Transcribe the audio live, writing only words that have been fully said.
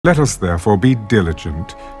Let us therefore be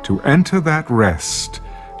diligent to enter that rest,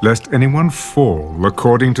 lest anyone fall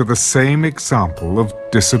according to the same example of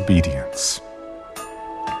disobedience.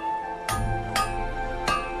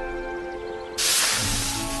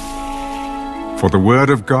 For the word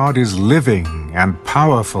of God is living and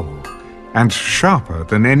powerful, and sharper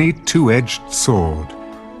than any two-edged sword,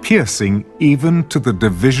 piercing even to the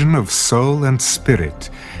division of soul and spirit,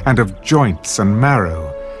 and of joints and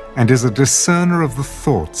marrow, and is a discerner of the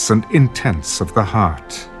thoughts and intents of the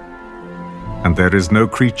heart. And there is no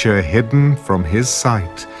creature hidden from his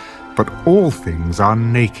sight, but all things are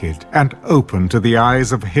naked and open to the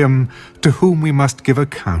eyes of him to whom we must give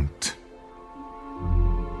account.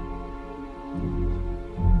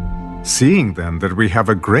 Seeing then that we have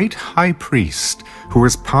a great high priest who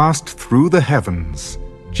has passed through the heavens,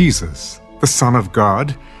 Jesus, the Son of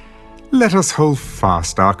God, let us hold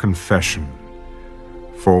fast our confession.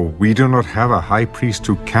 For we do not have a high priest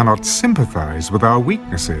who cannot sympathize with our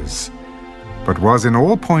weaknesses, but was in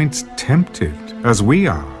all points tempted as we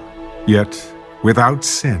are, yet without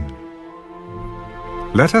sin.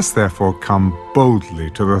 Let us therefore come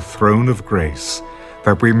boldly to the throne of grace,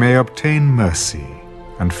 that we may obtain mercy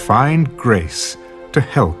and find grace to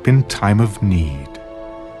help in time of need.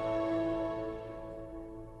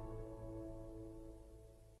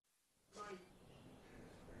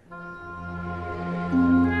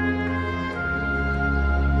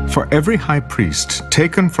 For every high priest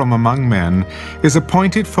taken from among men is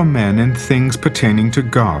appointed for men in things pertaining to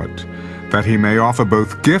God, that he may offer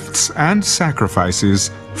both gifts and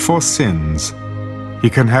sacrifices for sins. He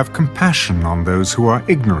can have compassion on those who are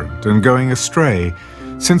ignorant and going astray,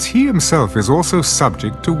 since he himself is also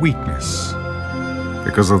subject to weakness.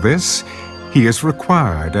 Because of this, he is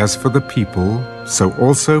required, as for the people, so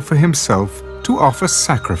also for himself, to offer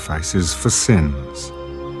sacrifices for sins.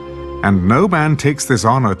 And no man takes this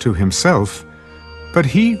honor to himself, but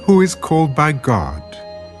he who is called by God,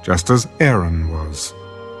 just as Aaron was.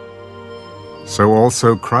 So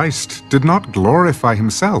also Christ did not glorify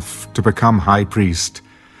himself to become high priest,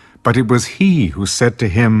 but it was he who said to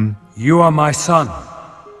him, "You are my son.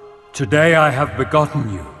 Today I have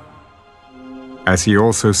begotten you." As he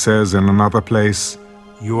also says in another place,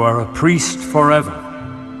 "You are a priest forever,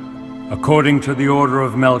 according to the order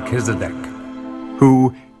of Melchizedek."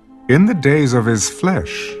 Who, in the days of his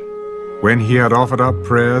flesh, when he had offered up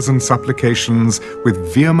prayers and supplications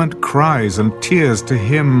with vehement cries and tears to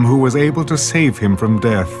him who was able to save him from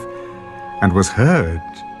death, and was heard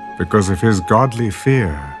because of his godly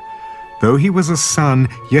fear, though he was a son,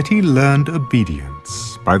 yet he learned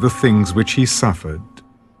obedience by the things which he suffered.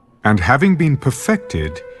 And having been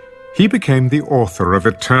perfected, he became the author of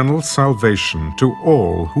eternal salvation to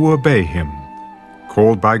all who obey him,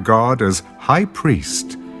 called by God as high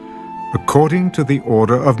priest, according to the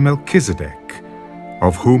order of Melchizedek,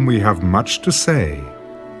 of whom we have much to say,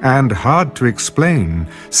 and hard to explain,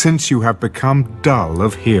 since you have become dull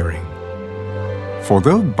of hearing. For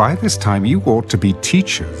though by this time you ought to be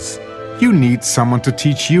teachers, you need someone to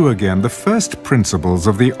teach you again the first principles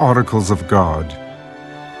of the oracles of God.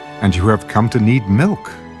 And you have come to need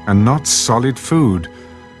milk, and not solid food,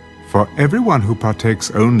 for everyone who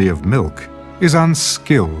partakes only of milk is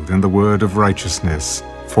unskilled in the word of righteousness,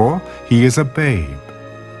 for he is a babe.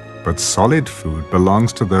 But solid food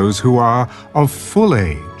belongs to those who are of full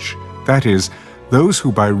age, that is, those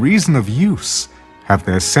who by reason of use have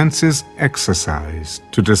their senses exercised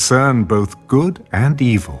to discern both good and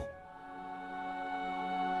evil.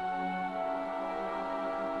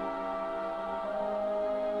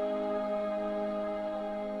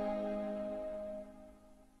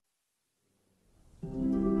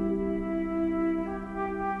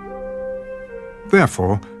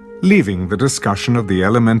 Therefore, leaving the discussion of the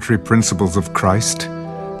elementary principles of Christ,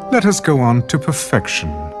 let us go on to perfection,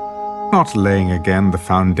 not laying again the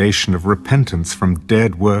foundation of repentance from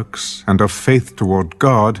dead works and of faith toward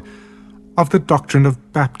God, of the doctrine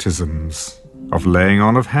of baptisms, of laying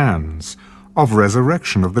on of hands, of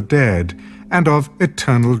resurrection of the dead, and of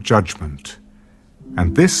eternal judgment.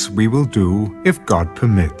 And this we will do if God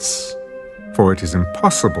permits. For it is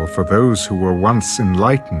impossible for those who were once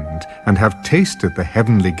enlightened and have tasted the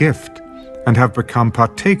heavenly gift, and have become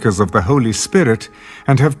partakers of the Holy Spirit,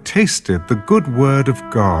 and have tasted the good word of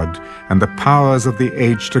God and the powers of the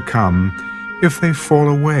age to come, if they fall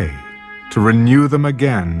away, to renew them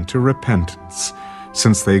again to repentance,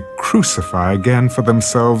 since they crucify again for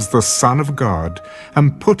themselves the Son of God,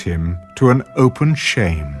 and put him to an open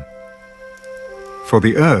shame. For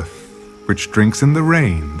the earth, which drinks in the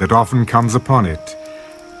rain that often comes upon it,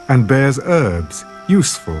 and bears herbs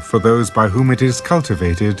useful for those by whom it is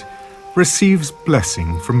cultivated, receives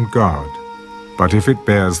blessing from God. But if it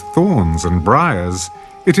bears thorns and briars,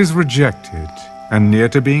 it is rejected and near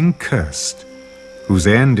to being cursed, whose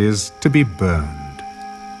end is to be burned.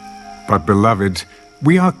 But, beloved,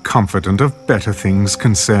 we are confident of better things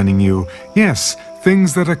concerning you, yes,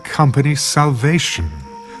 things that accompany salvation,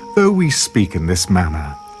 though we speak in this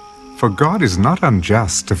manner. For God is not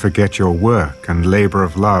unjust to forget your work and labor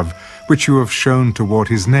of love, which you have shown toward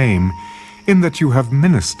his name, in that you have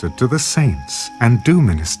ministered to the saints and do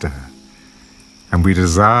minister. And we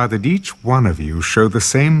desire that each one of you show the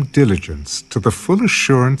same diligence to the full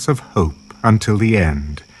assurance of hope until the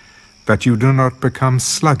end, that you do not become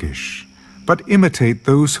sluggish, but imitate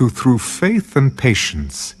those who through faith and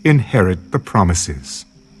patience inherit the promises.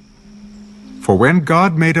 For when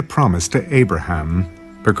God made a promise to Abraham,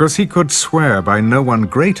 because he could swear by no one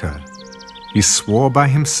greater, he swore by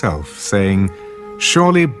himself, saying,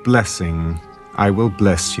 "Surely blessing I will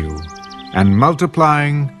bless you, and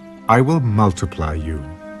multiplying I will multiply you."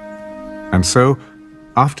 And so,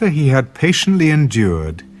 after he had patiently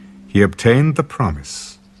endured, he obtained the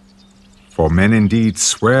promise. For men indeed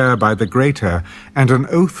swear by the greater, and an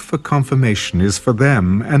oath for confirmation is for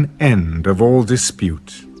them an end of all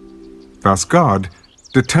dispute. Thus God,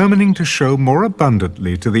 determining to show more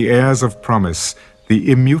abundantly to the heirs of promise the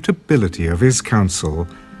immutability of his counsel,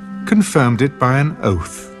 confirmed it by an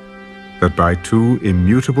oath, that by two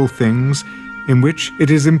immutable things, in which it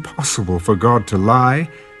is impossible for God to lie,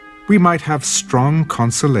 we might have strong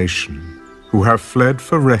consolation, who have fled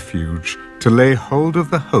for refuge to lay hold of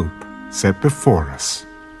the hope set before us.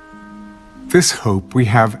 This hope we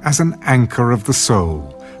have as an anchor of the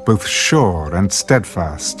soul, both sure and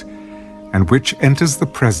steadfast, and which enters the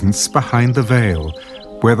presence behind the veil,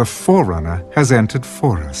 where the forerunner has entered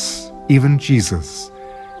for us, even Jesus,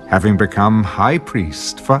 having become high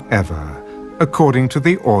priest forever, according to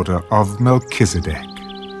the order of Melchizedek.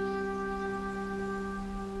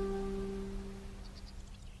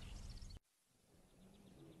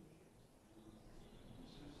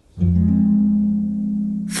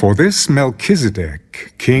 For this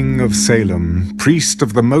Melchizedek, king of Salem, priest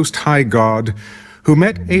of the Most High God, who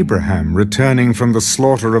met Abraham returning from the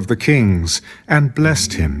slaughter of the kings, and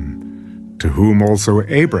blessed him, to whom also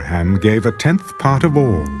Abraham gave a 10th part of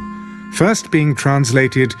all, first being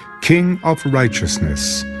translated King of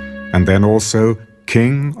Righteousness, and then also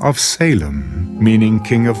King of Salem, meaning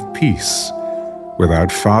King of Peace,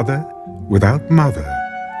 without father, without mother,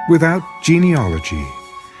 without genealogy,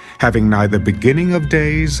 having neither beginning of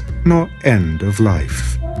days nor end of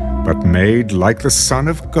life, but made like the Son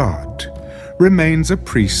of God, remains a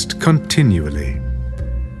priest continually.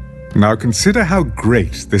 Now consider how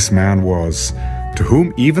great this man was, to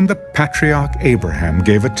whom even the patriarch Abraham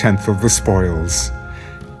gave a 10th of the spoils.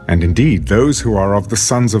 And indeed, those who are of the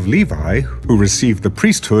sons of Levi, who receive the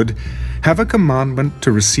priesthood, have a commandment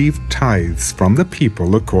to receive tithes from the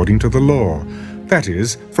people according to the law, that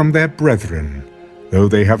is, from their brethren, though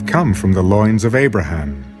they have come from the loins of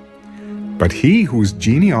Abraham. But he whose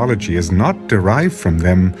genealogy is not derived from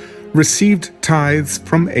them received tithes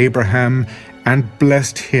from Abraham and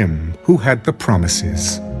blessed him who had the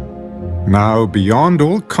promises. Now, beyond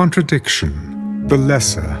all contradiction, the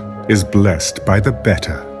lesser is blessed by the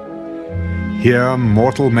better. Here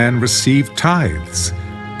mortal men receive tithes,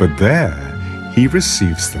 but there he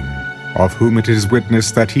receives them, of whom it is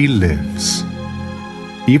witnessed that he lives.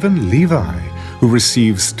 Even Levi, who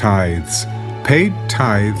receives tithes, paid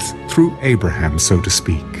tithes through Abraham, so to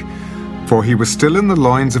speak, for he was still in the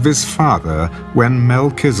loins of his father when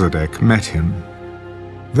Melchizedek met him.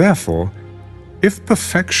 Therefore, if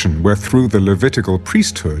perfection were through the Levitical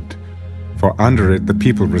priesthood, for under it the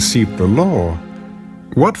people received the law,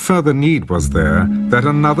 what further need was there that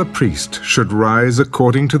another priest should rise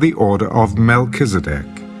according to the order of Melchizedek,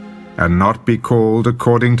 and not be called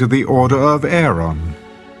according to the order of Aaron?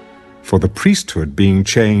 For the priesthood being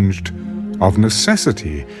changed, of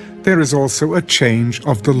necessity there is also a change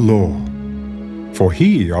of the law. For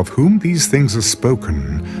he of whom these things are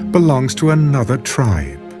spoken belongs to another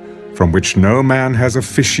tribe, from which no man has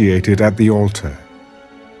officiated at the altar.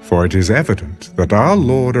 For it is evident that our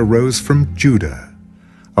Lord arose from Judah,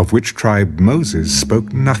 of which tribe Moses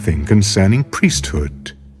spoke nothing concerning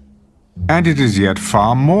priesthood. And it is yet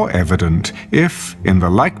far more evident if, in the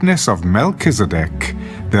likeness of Melchizedek,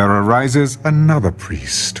 there arises another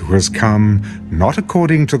priest who has come not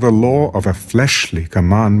according to the law of a fleshly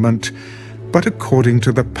commandment, but according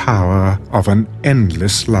to the power of an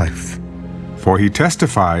endless life. For he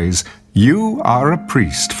testifies, "You are a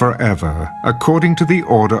priest forever, according to the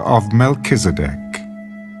order of Melchizedek."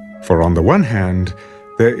 For on the one hand,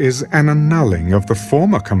 there is an annulling of the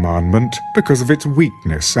former commandment because of its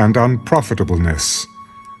weakness and unprofitableness.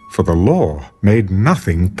 For the law made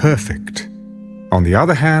nothing perfect. On the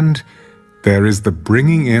other hand, there is the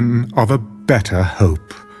bringing in of a better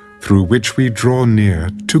hope, through which we draw near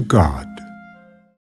to God.